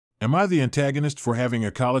Am I the antagonist for having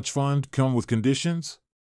a college fund come with conditions?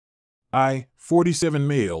 I, 47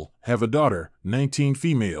 male, have a daughter, 19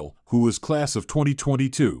 female, who is class of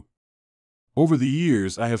 2022. Over the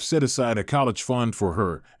years, I have set aside a college fund for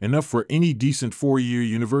her, enough for any decent 4-year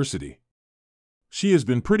university. She has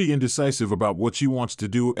been pretty indecisive about what she wants to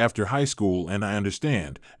do after high school, and I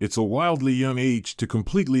understand, it's a wildly young age to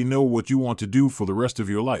completely know what you want to do for the rest of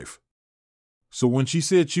your life. So when she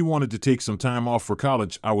said she wanted to take some time off for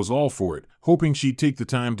college, I was all for it, hoping she'd take the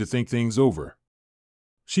time to think things over.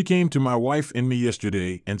 She came to my wife and me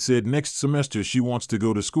yesterday and said next semester she wants to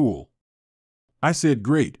go to school. I said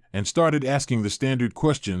great, and started asking the standard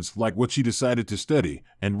questions like what she decided to study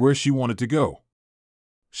and where she wanted to go.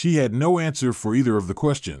 She had no answer for either of the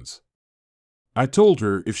questions. I told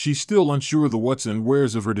her if she's still unsure the what's and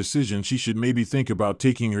where's of her decision, she should maybe think about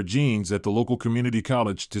taking her genes at the local community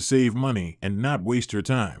college to save money and not waste her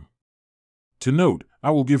time. To note,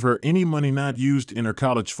 I will give her any money not used in her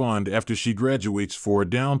college fund after she graduates for a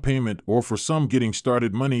down payment or for some getting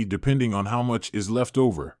started money depending on how much is left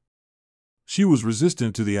over. She was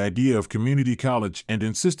resistant to the idea of community college and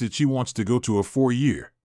insisted she wants to go to a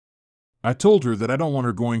 4-year. I told her that I don't want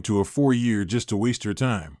her going to a 4-year just to waste her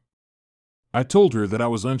time. I told her that I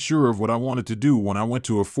was unsure of what I wanted to do when I went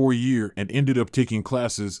to a 4-year and ended up taking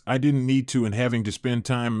classes I didn't need to and having to spend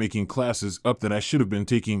time making classes up that I should have been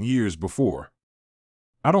taking years before.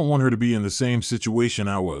 I don't want her to be in the same situation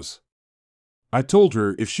I was. I told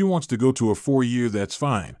her if she wants to go to a 4-year, that's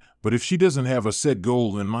fine, but if she doesn't have a set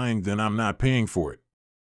goal in mind, then I'm not paying for it.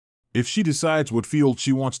 If she decides what field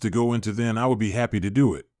she wants to go into, then I would be happy to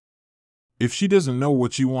do it. If she doesn't know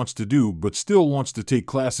what she wants to do but still wants to take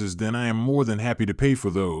classes, then I am more than happy to pay for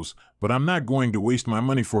those, but I'm not going to waste my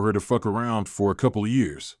money for her to fuck around for a couple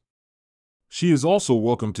years. She is also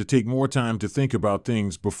welcome to take more time to think about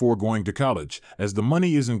things before going to college, as the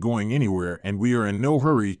money isn't going anywhere and we are in no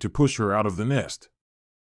hurry to push her out of the nest.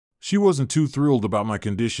 She wasn't too thrilled about my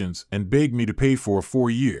conditions and begged me to pay for a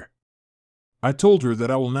 4-year. I told her that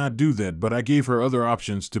I will not do that, but I gave her other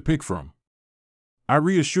options to pick from. I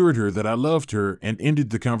reassured her that I loved her and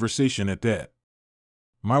ended the conversation at that.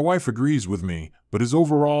 My wife agrees with me, but is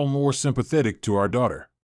overall more sympathetic to our daughter.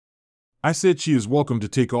 I said she is welcome to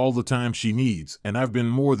take all the time she needs, and I've been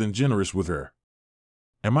more than generous with her.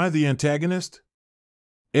 Am I the antagonist?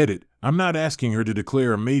 Edit: I'm not asking her to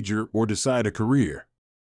declare a major or decide a career.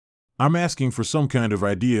 I'm asking for some kind of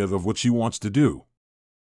idea of what she wants to do.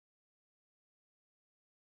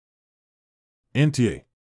 NTA.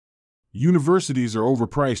 Universities are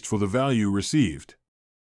overpriced for the value received.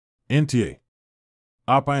 NTA.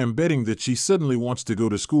 I am betting that she suddenly wants to go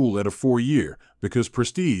to school at a 4-year, because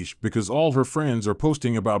prestige, because all her friends are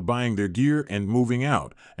posting about buying their gear and moving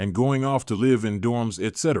out, and going off to live in dorms,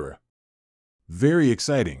 etc. Very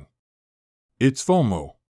exciting. It's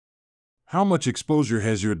FOMO. How much exposure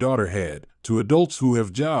has your daughter had to adults who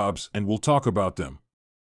have jobs and will talk about them?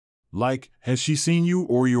 Like, has she seen you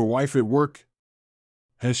or your wife at work?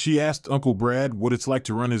 Has she asked Uncle Brad what it's like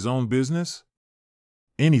to run his own business?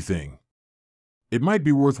 Anything. It might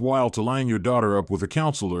be worthwhile to line your daughter up with a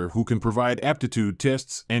counselor who can provide aptitude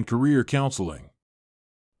tests and career counseling.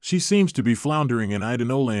 She seems to be floundering in Aita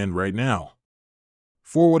land right now.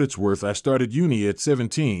 For what it's worth, I started uni at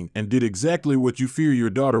 17 and did exactly what you fear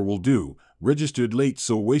your daughter will do, registered late,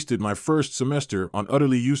 so wasted my first semester on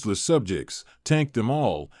utterly useless subjects, tanked them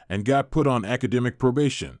all, and got put on academic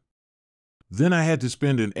probation. Then I had to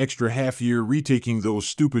spend an extra half-year retaking those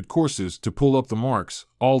stupid courses to pull up the marks,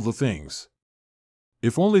 all the things.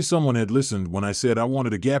 If only someone had listened when I said I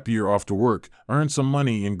wanted a gap year off to work, earn some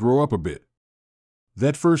money, and grow up a bit.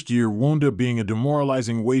 That first year wound up being a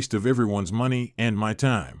demoralizing waste of everyone's money and my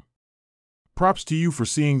time. Props to you for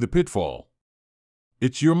seeing the pitfall.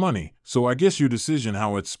 It's your money, so I guess your decision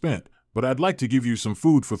how it's spent, but I'd like to give you some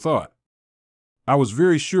food for thought. I was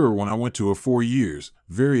very sure when I went to a 4 years,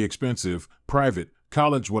 very expensive, private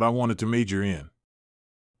college what I wanted to major in.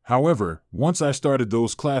 However, once I started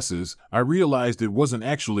those classes, I realized it wasn't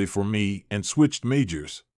actually for me and switched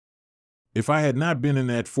majors. If I had not been in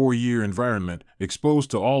that 4-year environment, exposed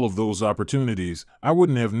to all of those opportunities, I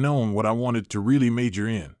wouldn't have known what I wanted to really major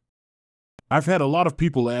in. I've had a lot of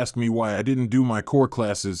people ask me why I didn't do my core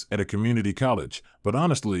classes at a community college, but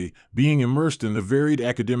honestly, being immersed in the varied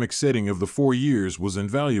academic setting of the 4 years was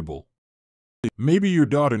invaluable. Maybe your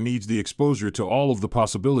daughter needs the exposure to all of the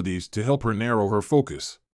possibilities to help her narrow her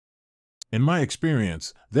focus. In my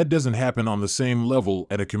experience, that doesn't happen on the same level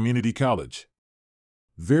at a community college.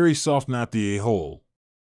 Very soft, not the a-hole.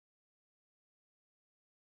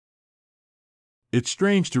 It's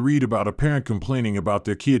strange to read about a parent complaining about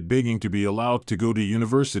their kid begging to be allowed to go to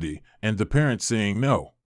university and the parent saying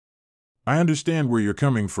no. I understand where you're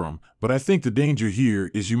coming from, but I think the danger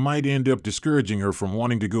here is you might end up discouraging her from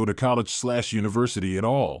wanting to go to college/university at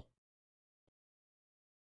all.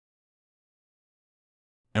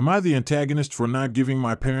 Am I the antagonist for not giving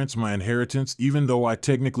my parents my inheritance even though I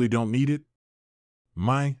technically don't need it?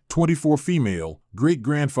 My 24 female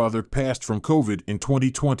great-grandfather passed from COVID in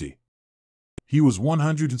 2020. He was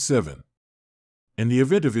 107. In the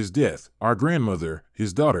event of his death, our grandmother,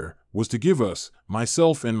 his daughter, was to give us,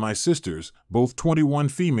 myself and my sisters, both 21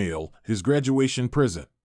 female, his graduation present.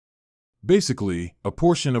 Basically, a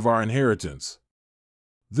portion of our inheritance.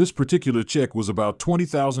 This particular check was about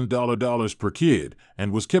 $20,000 per kid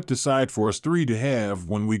and was kept aside for us three to have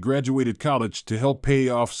when we graduated college to help pay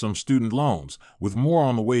off some student loans, with more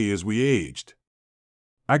on the way as we aged.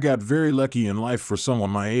 I got very lucky in life for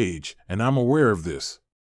someone my age, and I'm aware of this.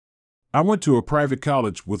 I went to a private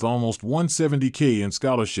college with almost $170K in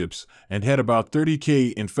scholarships and had about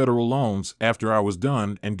 $30K in federal loans after I was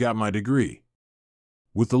done and got my degree.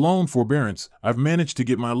 With the loan forbearance, I've managed to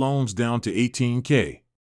get my loans down to $18K.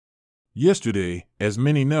 Yesterday, as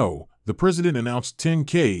many know, the president announced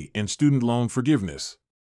 $10K in student loan forgiveness.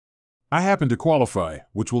 I happen to qualify,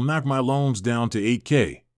 which will knock my loans down to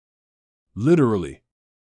 $8K. Literally.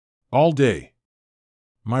 All day.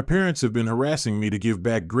 My parents have been harassing me to give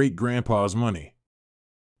back great-grandpa's money.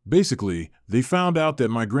 Basically, they found out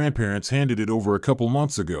that my grandparents handed it over a couple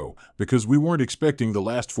months ago because we weren't expecting the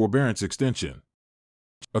last forbearance extension.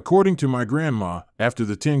 According to my grandma, after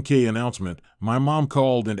the $10K announcement, my mom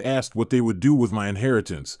called and asked what they would do with my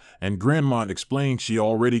inheritance, and Grandma explained she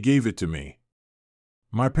already gave it to me.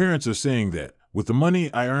 My parents are saying that, with the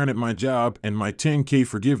money I earn at my job and my $10K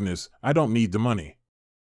forgiveness, I don't need the money.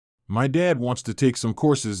 My dad wants to take some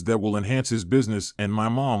courses that will enhance his business, and my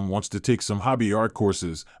mom wants to take some hobby art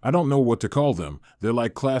courses. I don't know what to call them. They're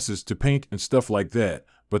like classes to paint and stuff like that,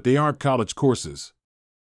 but they aren't college courses.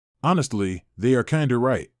 Honestly, they are kinda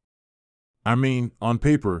right. I mean, on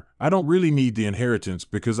paper, I don't really need the inheritance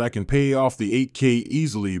because I can pay off the $8K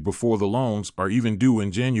easily before the loans are even due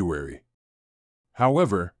in January.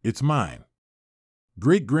 However, it's mine.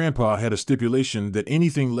 Great-grandpa had a stipulation that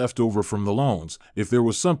anything left over from the loans, if there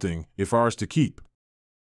was something, is ours to keep.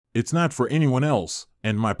 It's not for anyone else,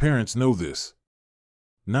 and my parents know this.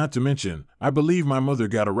 Not to mention, I believe my mother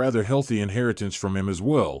got a rather healthy inheritance from him as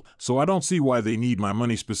well, so I don't see why they need my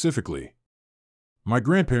money specifically. My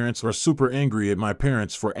grandparents are super angry at my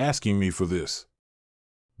parents for asking me for this.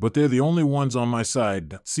 But they're the only ones on my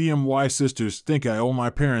side. CMY sisters think I owe my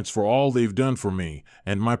parents for all they've done for me,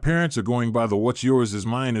 and my parents are going by the what's yours is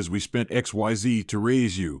mine as we spent XYZ to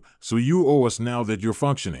raise you, so you owe us now that you're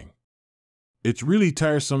functioning. It's really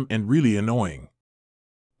tiresome and really annoying.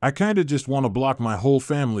 I kinda just want to block my whole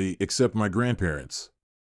family except my grandparents.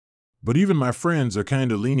 But even my friends are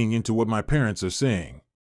kinda leaning into what my parents are saying.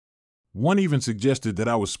 One even suggested that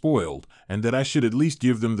I was spoiled and that I should at least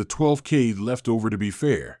give them the $12K left over to be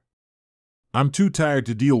fair. I'm too tired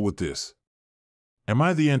to deal with this. Am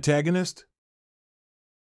I the antagonist?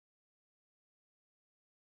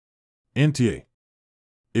 NTA.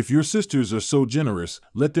 If your sisters are so generous,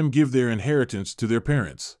 let them give their inheritance to their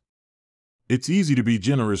parents. It's easy to be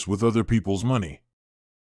generous with other people's money.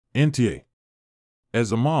 NTA.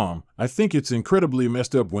 As a mom, I think it's incredibly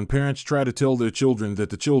messed up when parents try to tell their children that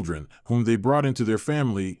the children, whom they brought into their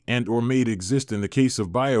family and or made exist in the case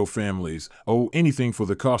of bio families, owe anything for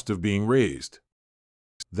the cost of being raised.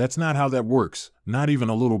 That's not how that works, not even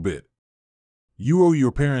a little bit. You owe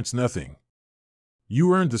your parents nothing.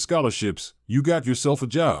 You earned the scholarships, you got yourself a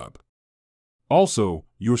job. Also,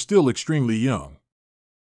 you're still extremely young.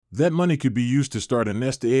 That money could be used to start a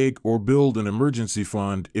nest egg or build an emergency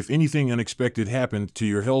fund if anything unexpected happened to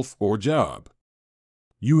your health or job.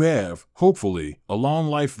 You have, hopefully, a long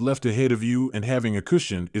life left ahead of you, and having a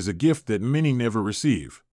cushion is a gift that many never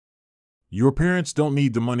receive. Your parents don't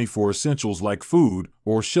need the money for essentials like food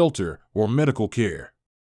or shelter or medical care.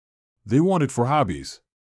 They want it for hobbies.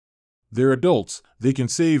 They're adults, they can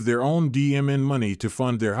save their own DMN money to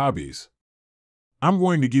fund their hobbies. I'm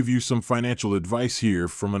going to give you some financial advice here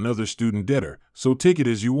from another student debtor, so take it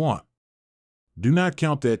as you want. Do not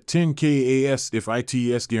count that $10K as if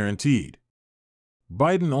it's guaranteed.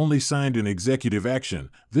 Biden only signed an executive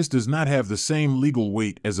action. This does not have the same legal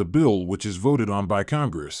weight as a bill which is voted on by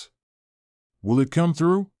Congress. Will it come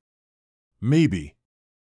through? Maybe.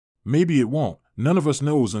 Maybe it won't. None of us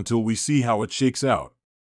knows until we see how it shakes out.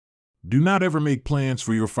 Do not ever make plans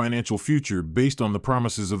for your financial future based on the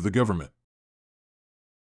promises of the government.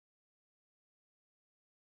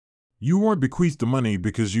 You weren't bequeathed the money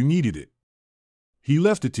because you needed it. He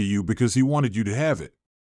left it to you because he wanted you to have it.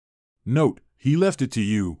 Note, he left it to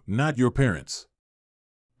you, not your parents.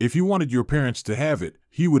 If you wanted your parents to have it,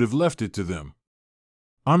 he would have left it to them.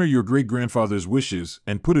 Honor your great-grandfather's wishes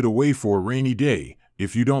and put it away for a rainy day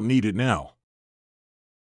if you don't need it now.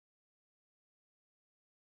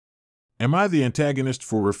 Am I the antagonist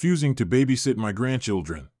for refusing to babysit my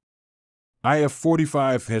grandchildren?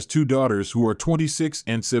 IF45 has 2 daughters who are 26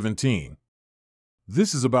 and 17.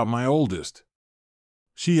 This is about my oldest.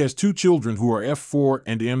 She has 2 children who are F4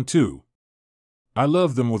 and M2. I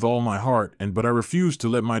love them with all my heart, but I refuse to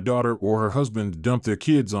let my daughter or her husband dump their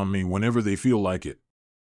kids on me whenever they feel like it.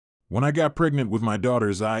 When I got pregnant with my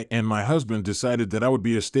daughters, I and my husband decided that I would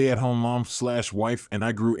be a stay-at-home mom/wife, and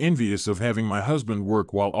I grew envious of having my husband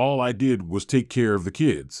work while all I did was take care of the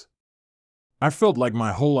kids. I felt like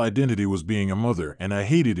my whole identity was being a mother, and I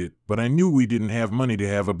hated it, but I knew we didn't have money to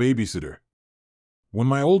have a babysitter. When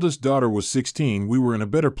my oldest daughter was 16, we were in a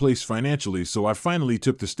better place financially, so I finally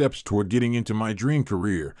took the steps toward getting into my dream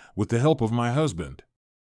career with the help of my husband.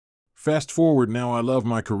 Fast forward now, I love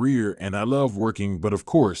my career and I love working, but of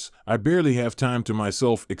course, I barely have time to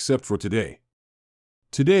myself except for today.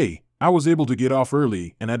 Today, I was able to get off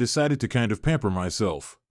early and I decided to kind of pamper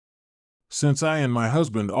myself. Since I and my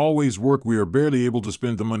husband always work, we are barely able to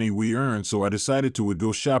spend the money we earn, so I decided to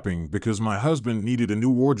go shopping because my husband needed a new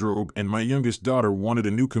wardrobe and my youngest daughter wanted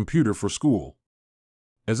a new computer for school.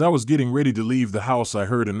 As I was getting ready to leave the house, I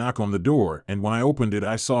heard a knock on the door, and when I opened it,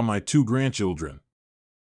 I saw my 2 grandchildren.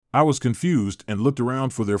 I was confused and looked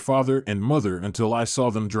around for their father and mother until I saw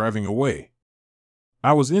them driving away.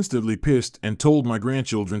 I was instantly pissed and told my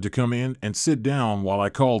grandchildren to come in and sit down while I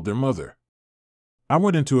called their mother. I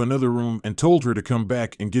went into another room and told her to come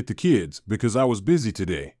back and get the kids because I was busy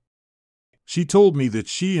today. She told me that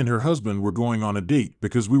she and her husband were going on a date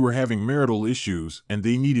because we were having marital issues and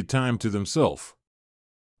they needed time to themselves.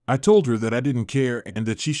 I told her that I didn't care and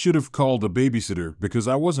that she should have called a babysitter because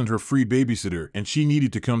I wasn't her free babysitter and she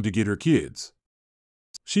needed to come to get her kids.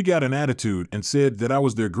 She got an attitude and said that I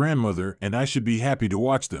was their grandmother and I should be happy to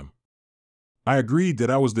watch them. I agreed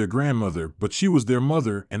that I was their grandmother, but she was their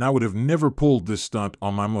mother and I would have never pulled this stunt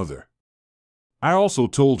on my mother. I also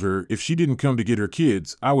told her if she didn't come to get her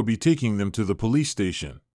kids, I would be taking them to the police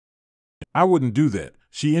station. I wouldn't do that.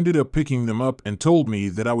 She ended up picking them up and told me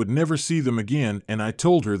that I would never see them again, and I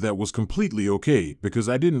told her that was completely okay because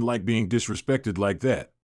I didn't like being disrespected like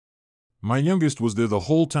that. My youngest was there the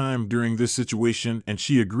whole time during this situation and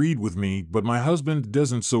she agreed with me, but my husband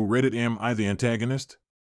doesn't, so Reddit, am I the antagonist?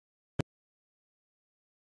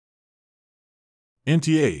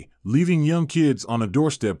 NTA, leaving young kids on a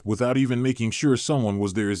doorstep without even making sure someone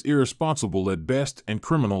was there is irresponsible at best and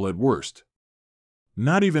criminal at worst.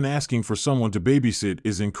 Not even asking for someone to babysit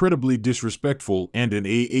is incredibly disrespectful and an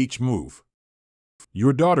move.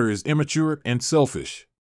 Your daughter is immature and selfish.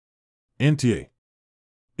 NTA.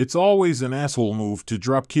 It's always an asshole move to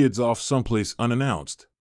drop kids off someplace unannounced.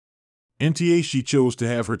 NTA, she chose to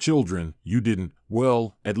have her children, you didn't,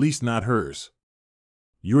 well, at least not hers.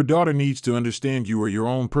 Your daughter needs to understand you are your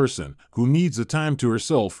own person, who needs the time to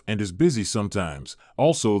herself and is busy sometimes,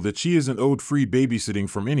 also that she isn't owed free babysitting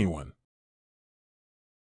from anyone.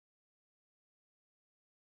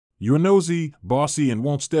 You're nosy, bossy, and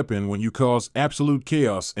won't step in when you cause absolute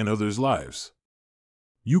chaos in others' lives.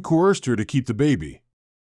 You coerced her to keep the baby.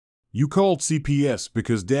 You called CPS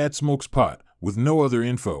because dad smokes pot, with no other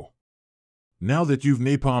info. Now that you've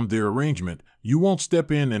napalmed their arrangement, you won't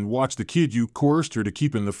step in and watch the kid you coerced her to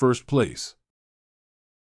keep in the first place.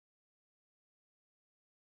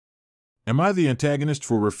 Am I the antagonist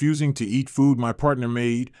for refusing to eat food my partner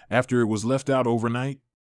made after it was left out overnight?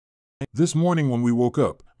 This morning when we woke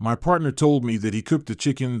up, my partner told me that he cooked the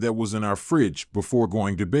chicken that was in our fridge before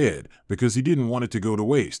going to bed because he didn't want it to go to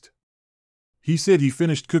waste. He said he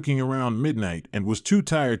finished cooking around midnight and was too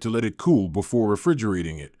tired to let it cool before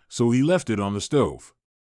refrigerating it, so he left it on the stove.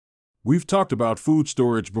 We've talked about food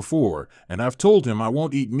storage before, and I've told him I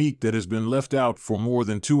won't eat meat that has been left out for more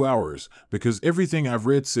than 2 hours because everything I've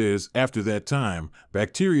read says after that time,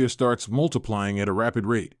 bacteria starts multiplying at a rapid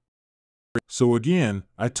rate. So again,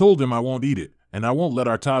 I told him I won't eat it, and I won't let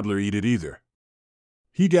our toddler eat it either.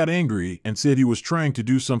 He got angry and said he was trying to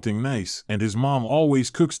do something nice and his mom always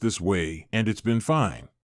cooks this way and it's been fine.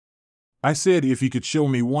 I said if he could show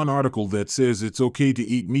me one article that says it's okay to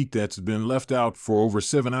eat meat that's been left out for over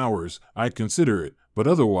 7 hours, I'd consider it, but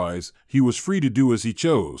otherwise, he was free to do as he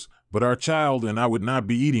chose, but our child and I would not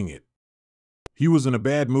be eating it. He was in a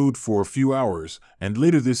bad mood for a few hours, and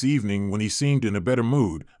later this evening when he seemed in a better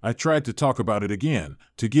mood, I tried to talk about it again,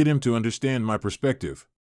 to get him to understand my perspective.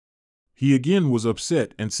 He again was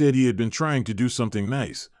upset and said he had been trying to do something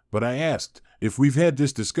nice, but I asked if we've had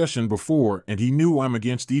this discussion before and he knew I'm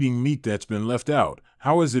against eating meat that's been left out.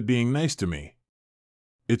 How is it being nice to me?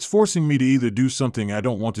 It's forcing me to either do something I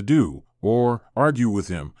don't want to do or argue with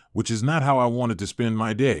him, which is not how I wanted to spend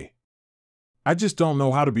my day. I just don't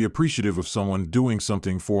know how to be appreciative of someone doing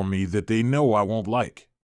something for me that they know I won't like.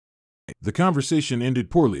 The conversation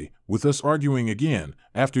ended poorly, with us arguing again,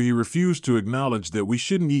 after he refused to acknowledge that we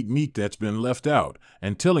shouldn't eat meat that's been left out,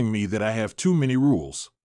 and telling me that I have too many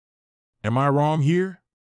rules. Am I wrong here?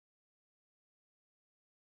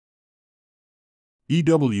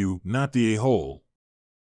 EW, not the a-hole.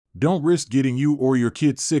 Don't risk getting you or your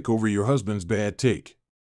kids sick over your husband's bad take.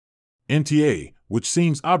 NTA, which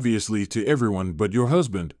seems obviously to everyone but your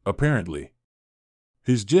husband, apparently.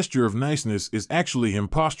 His gesture of niceness is actually him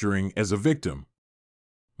posturing as a victim.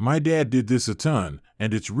 My dad did this a ton,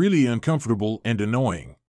 and it's really uncomfortable and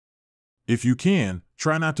annoying. If you can,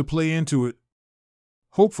 try not to play into it.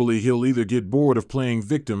 Hopefully he'll either get bored of playing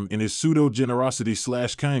victim in his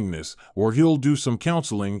pseudo-generosity/kindness, or he'll do some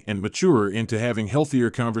counseling and mature into having healthier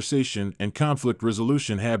conversation and conflict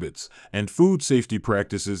resolution habits, and food safety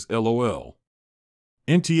practices, LOL.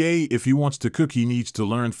 NTA, if he wants to cook, he needs to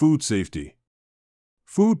learn food safety.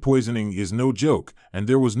 Food poisoning is no joke, and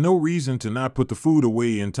there was no reason to not put the food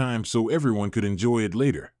away in time so everyone could enjoy it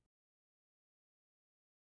later.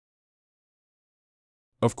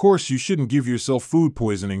 Of course, you shouldn't give yourself food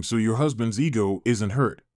poisoning so your husband's ego isn't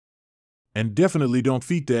hurt. And definitely don't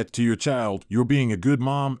feed that to your child. You're being a good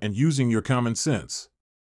mom and using your common sense.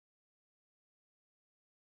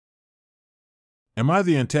 Am I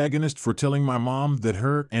the antagonist for telling my mom that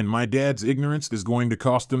her and my dad's ignorance is going to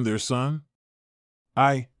cost them their son?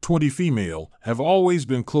 I, 20 female, have always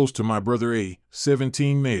been close to my brother A,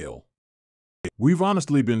 17 male. We've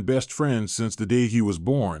honestly been best friends since the day he was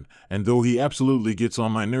born, and though he absolutely gets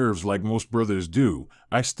on my nerves like most brothers do,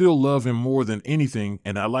 I still love him more than anything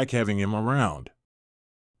and I like having him around.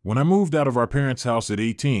 When I moved out of our parents' house at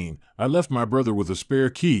 18, I left my brother with a spare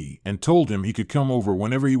key and told him he could come over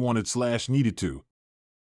whenever he wanted/needed to.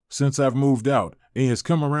 Since I've moved out, A has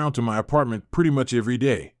come around to my apartment pretty much every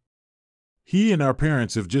day. He and our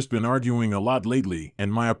parents have just been arguing a lot lately,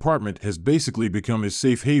 and my apartment has basically become his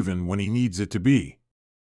safe haven when he needs it to be.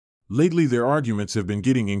 Lately, their arguments have been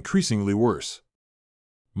getting increasingly worse.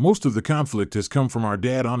 Most of the conflict has come from our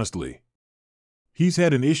dad, honestly. He's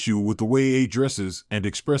had an issue with the way A dresses and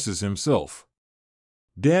expresses himself.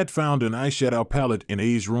 Dad found an eyeshadow palette in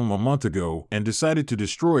A's room a month ago and decided to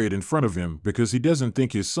destroy it in front of him because he doesn't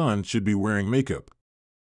think his son should be wearing makeup.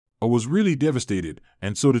 I was really devastated,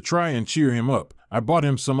 and so to try and cheer him up, I bought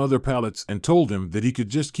him some other palettes and told him that he could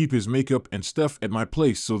just keep his makeup and stuff at my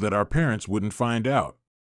place so that our parents wouldn't find out.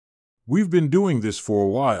 We've been doing this for a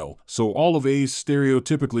while, so all of A's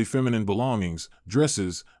stereotypically feminine belongings,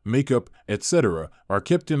 dresses, makeup, etc., are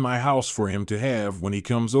kept in my house for him to have when he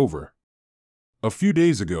comes over. A few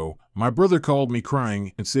days ago, my brother called me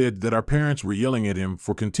crying and said that our parents were yelling at him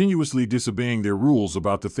for continuously disobeying their rules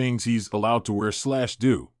about the things he's allowed to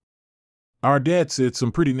wear/do. Our dad said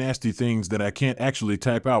some pretty nasty things that I can't actually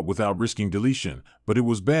type out without risking deletion, but it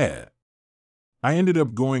was bad. I ended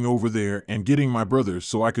up going over there and getting my brother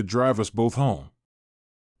so I could drive us both home.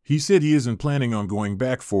 He said he isn't planning on going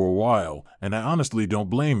back for a while, and I honestly don't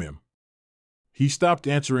blame him. He stopped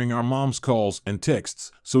answering our mom's calls and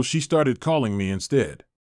texts, so she started calling me instead.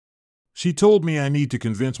 She told me I need to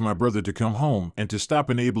convince my brother to come home and to stop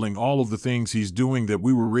enabling all of the things he's doing that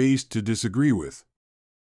we were raised to disagree with.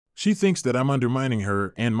 She thinks that I'm undermining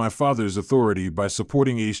her and my father's authority by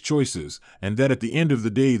supporting A's choices, and that at the end of the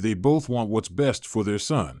day they both want what's best for their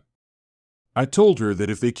son. I told her that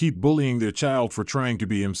if they keep bullying their child for trying to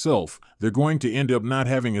be himself, they're going to end up not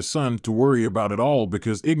having a son to worry about at all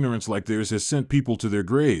because ignorance like theirs has sent people to their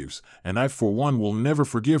graves, and I for one will never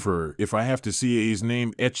forgive her if I have to see A's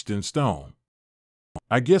name etched in stone.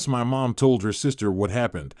 I guess my mom told her sister what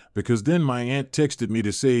happened, because then my aunt texted me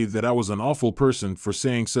to say that I was an awful person for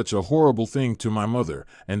saying such a horrible thing to my mother,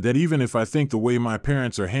 and that even if I think the way my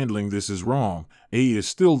parents are handling this is wrong, A is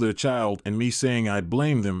still their child and me saying I'd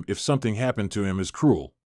blame them if something happened to him is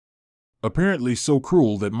cruel. Apparently so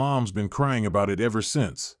cruel that mom's been crying about it ever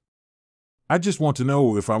since. I just want to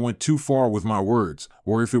know if I went too far with my words,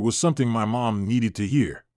 or if it was something my mom needed to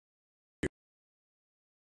hear.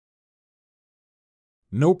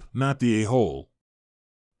 Nope, not the a-hole.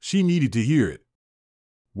 She needed to hear it.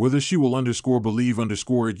 Whether she will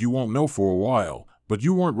 _believe it you won't know for a while, but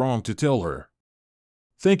you weren't wrong to tell her.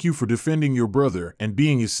 Thank you for defending your brother and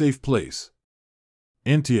being his safe place.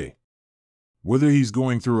 NTA. Whether he's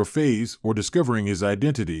going through a phase or discovering his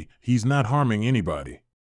identity, he's not harming anybody.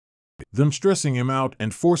 Them stressing him out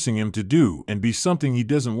and forcing him to do and be something he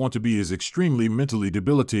doesn't want to be is extremely mentally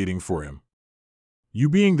debilitating for him. You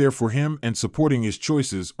being there for him and supporting his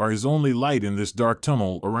choices are his only light in this dark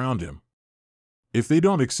tunnel around him. If they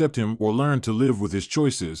don't accept him or learn to live with his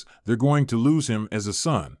choices, they're going to lose him as a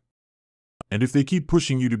son. And if they keep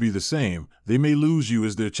pushing you to be the same, they may lose you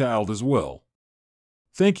as their child as well.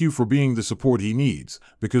 Thank you for being the support he needs,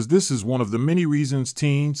 because this is one of the many reasons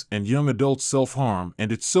teens and young adults self-harm,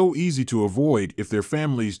 and it's so easy to avoid if their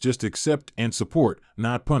families just accept and support,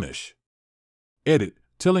 not punish. Edit.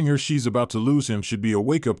 Telling her she's about to lose him should be a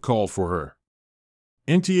wake-up call for her.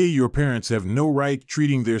 NTA, your parents have no right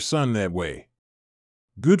treating their son that way.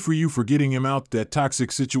 Good for you for getting him out that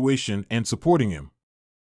toxic situation and supporting him.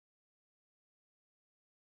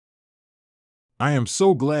 I am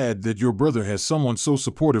so glad that your brother has someone so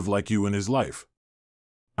supportive like you in his life.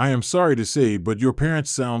 I am sorry to say, but your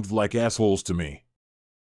parents sound like assholes to me.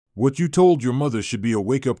 What you told your mother should be a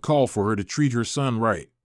wake-up call for her to treat her son right.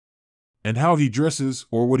 And how he dresses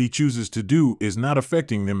or what he chooses to do is not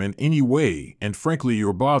affecting them in any way, and frankly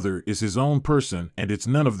your father is his own person and it's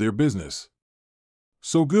none of their business.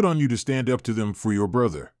 So good on you to stand up to them for your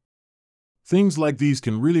brother. Things like these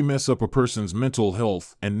can really mess up a person's mental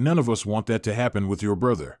health, and none of us want that to happen with your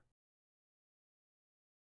brother.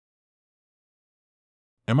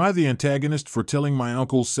 Am I the antagonist for telling my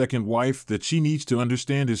uncle's second wife that she needs to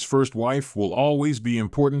understand his first wife will always be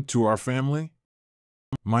important to our family?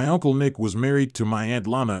 My Uncle Nick was married to my Aunt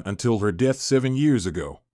Lana until her death 7 years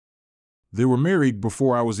ago. They were married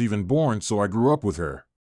before I was even born, so I grew up with her.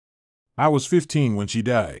 I was 15 when she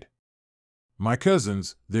died. My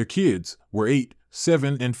cousins, their kids, were 8,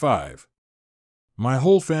 7, and 5. My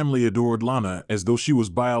whole family adored Lana as though she was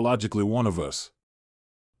biologically one of us.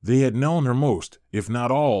 They had known her most, if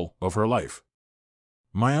not all, of her life.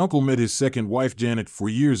 My uncle met his second wife Janet 4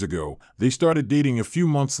 years ago. They started dating a few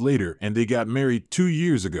months later and they got married 2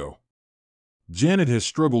 years ago. Janet has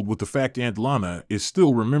struggled with the fact Aunt Lana is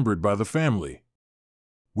still remembered by the family.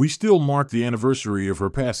 We still mark the anniversary of her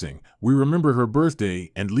passing, we remember her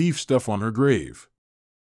birthday and leave stuff on her grave.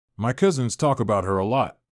 My cousins talk about her a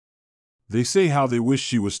lot. They say how they wish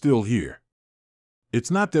she was still here. It's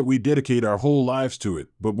not that we dedicate our whole lives to it,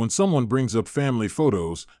 but when someone brings up family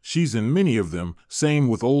photos, she's in many of them, same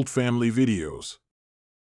with old family videos.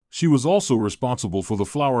 She was also responsible for the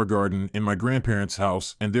flower garden in my grandparents'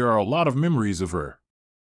 house, and there are a lot of memories of her.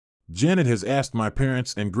 Janet has asked my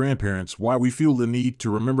parents and grandparents why we feel the need to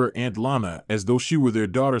remember Aunt Lana as though she were their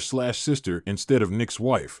daughter/sister instead of Nick's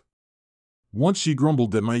wife. Once she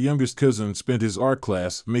grumbled that my youngest cousin spent his art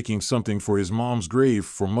class making something for his mom's grave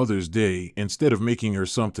for Mother's Day instead of making her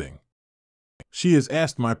something. She has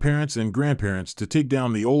asked my parents and grandparents to take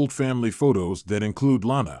down the old family photos that include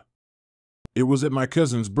Lana. It was at my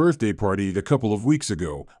cousin's birthday party a couple of weeks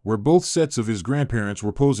ago, where both sets of his grandparents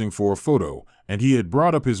were posing for a photo, and he had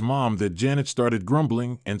brought up his mom that Janet started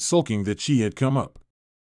grumbling and sulking that she had come up.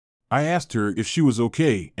 I asked her if she was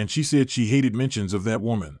okay, and she said she hated mentions of that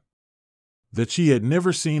woman. That she had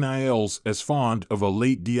never seen ILs as fond of a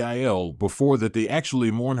late DIL before, that they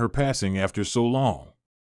actually mourn her passing after so long.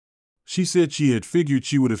 She said she had figured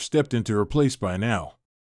she would have stepped into her place by now.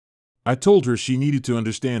 I told her she needed to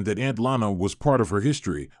understand that Aunt Lana was part of her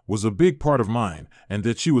history, was a big part of mine, and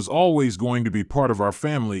that she was always going to be part of our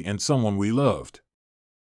family and someone we loved.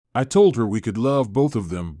 I told her we could love both of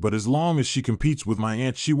them, but as long as she competes with my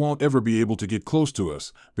aunt, she won't ever be able to get close to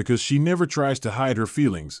us, because she never tries to hide her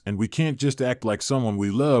feelings, and we can't just act like someone we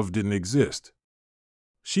love didn't exist.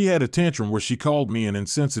 She had a tantrum where she called me an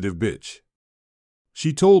insensitive bitch.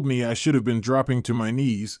 She told me I should have been dropping to my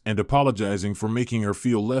knees and apologizing for making her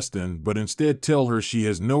feel less than, but instead tell her she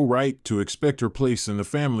has no right to expect her place in the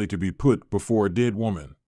family to be put before a dead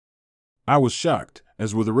woman. I was shocked,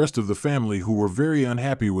 as were the rest of the family, who were very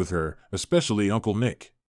unhappy with her, especially Uncle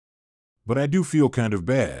Nick. But I do feel kind of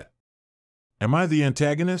bad. Am I the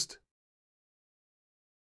antagonist?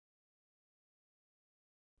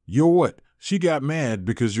 Yo, what? She got mad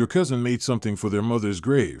because your cousin made something for their mother's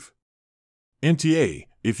grave. NTA,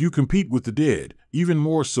 if you compete with the dead, even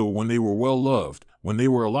more so when they were well loved, when they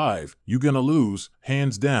were alive, you gonna lose,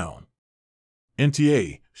 hands down.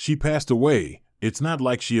 NTA, she passed away, it's not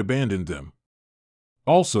like she abandoned them.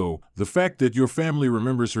 Also, the fact that your family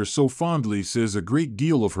remembers her so fondly says a great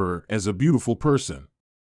deal of her as a beautiful person.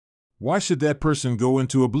 Why should that person go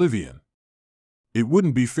into oblivion? It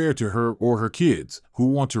wouldn't be fair to her or her kids, who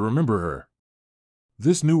want to remember her.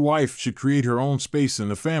 This new wife should create her own space in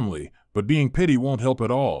the family, but being petty won't help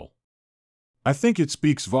at all. I think it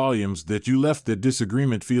speaks volumes that you left that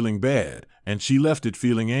disagreement feeling bad, and she left it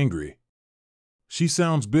feeling angry. She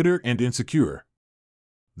sounds bitter and insecure.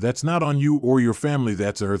 That's not on you or your family,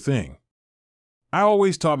 that's her thing. I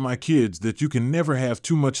always taught my kids that you can never have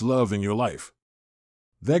too much love in your life.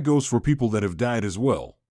 That goes for people that have died as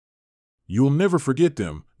well. You'll never forget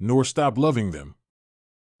them, nor stop loving them.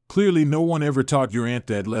 Clearly, no one ever taught your aunt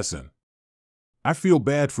that lesson. I feel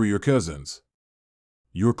bad for your cousins.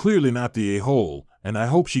 You're clearly not the a-hole, and I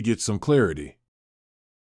hope she gets some clarity.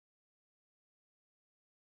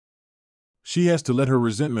 She has to let her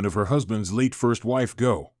resentment of her husband's late first wife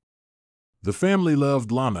go. The family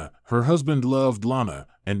loved Lana, her husband loved Lana,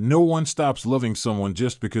 and no one stops loving someone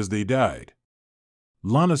just because they died.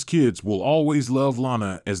 Lana's kids will always love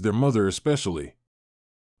Lana, as their mother especially.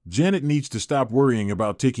 Janet needs to stop worrying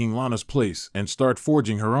about taking Lana's place and start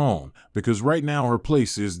forging her own, because right now her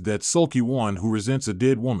place is that sulky one who resents a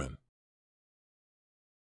dead woman.